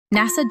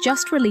NASA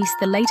just released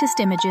the latest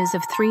images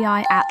of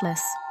 3I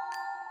Atlas.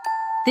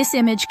 This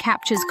image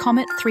captures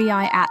Comet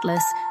 3I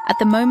Atlas at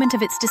the moment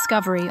of its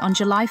discovery on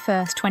July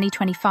 1,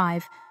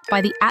 2025, by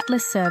the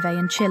Atlas survey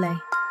in Chile.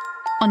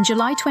 On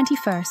July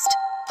 21st,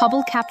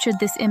 Hubble captured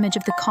this image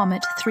of the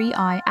comet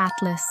 3I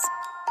Atlas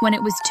when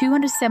it was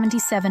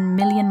 277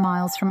 million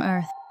miles from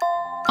Earth.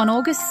 On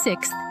August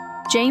 6th,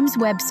 James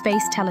Webb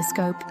Space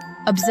Telescope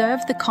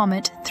observed the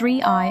comet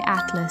 3I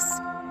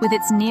Atlas with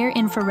its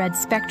near-infrared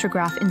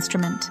spectrograph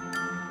instrument.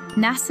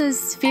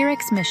 NASA's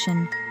SPHEREX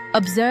mission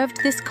observed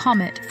this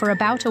comet for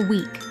about a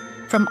week,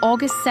 from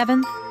August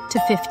 7th to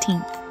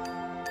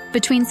 15th.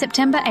 Between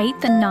September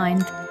 8th and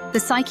 9th, the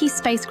Psyche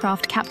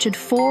spacecraft captured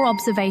 4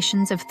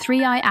 observations of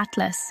 3I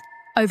Atlas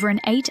over an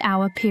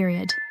 8-hour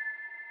period.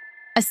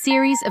 A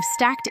series of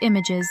stacked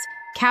images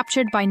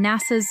captured by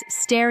NASA's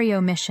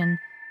STEREO mission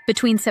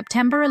between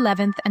September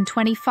 11th and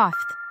 25th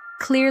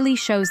clearly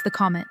shows the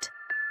comet.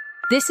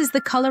 This is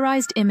the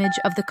colorized image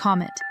of the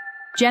comet,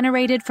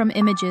 generated from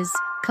images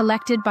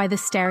collected by the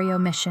STEREO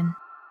mission.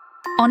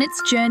 On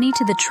its journey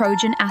to the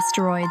Trojan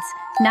asteroids,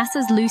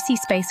 NASA's Lucy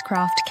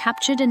spacecraft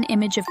captured an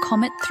image of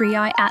Comet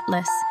 3I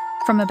Atlas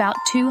from about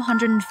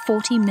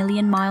 240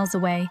 million miles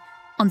away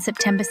on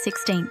September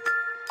 16th.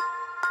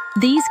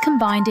 These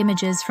combined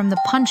images from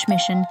the Punch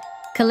mission,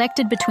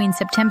 collected between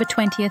September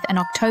 20th and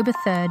October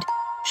 3rd,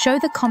 show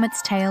the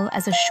comet's tail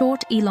as a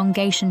short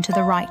elongation to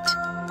the right.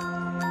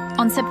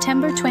 On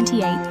September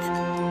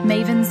 28th,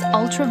 MAVEN's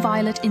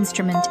ultraviolet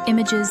instrument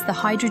images the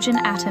hydrogen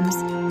atoms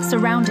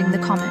surrounding the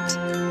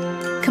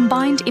comet.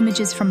 Combined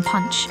images from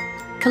Punch,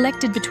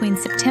 collected between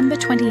September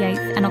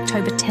 28th and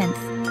October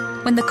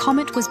 10th, when the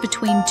comet was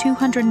between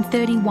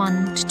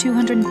 231 to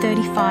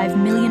 235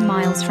 million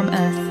miles from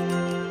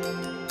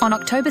Earth. On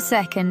October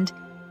 2nd,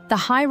 the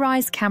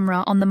HiRISE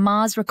camera on the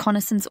Mars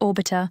Reconnaissance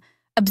Orbiter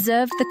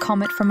observed the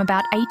comet from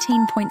about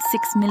 18.6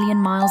 million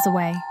miles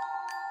away.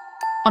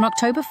 On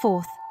October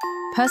 4th,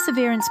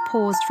 Perseverance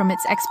paused from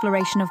its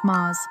exploration of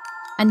Mars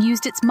and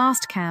used its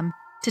mast cam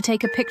to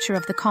take a picture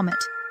of the comet,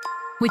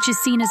 which is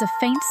seen as a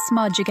faint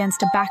smudge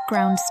against a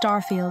background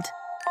star field.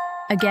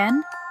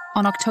 Again,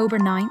 on October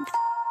 9th,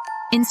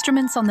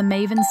 instruments on the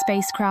MAVEN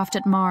spacecraft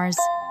at Mars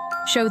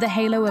show the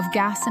halo of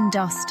gas and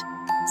dust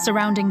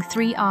surrounding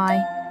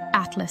 3I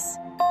Atlas.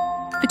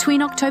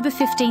 Between October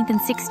 15th and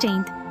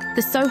 16th,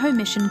 the SOHO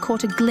mission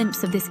caught a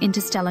glimpse of this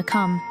interstellar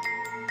come.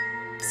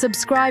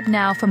 Subscribe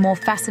now for more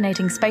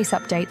fascinating space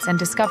updates and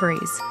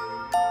discoveries.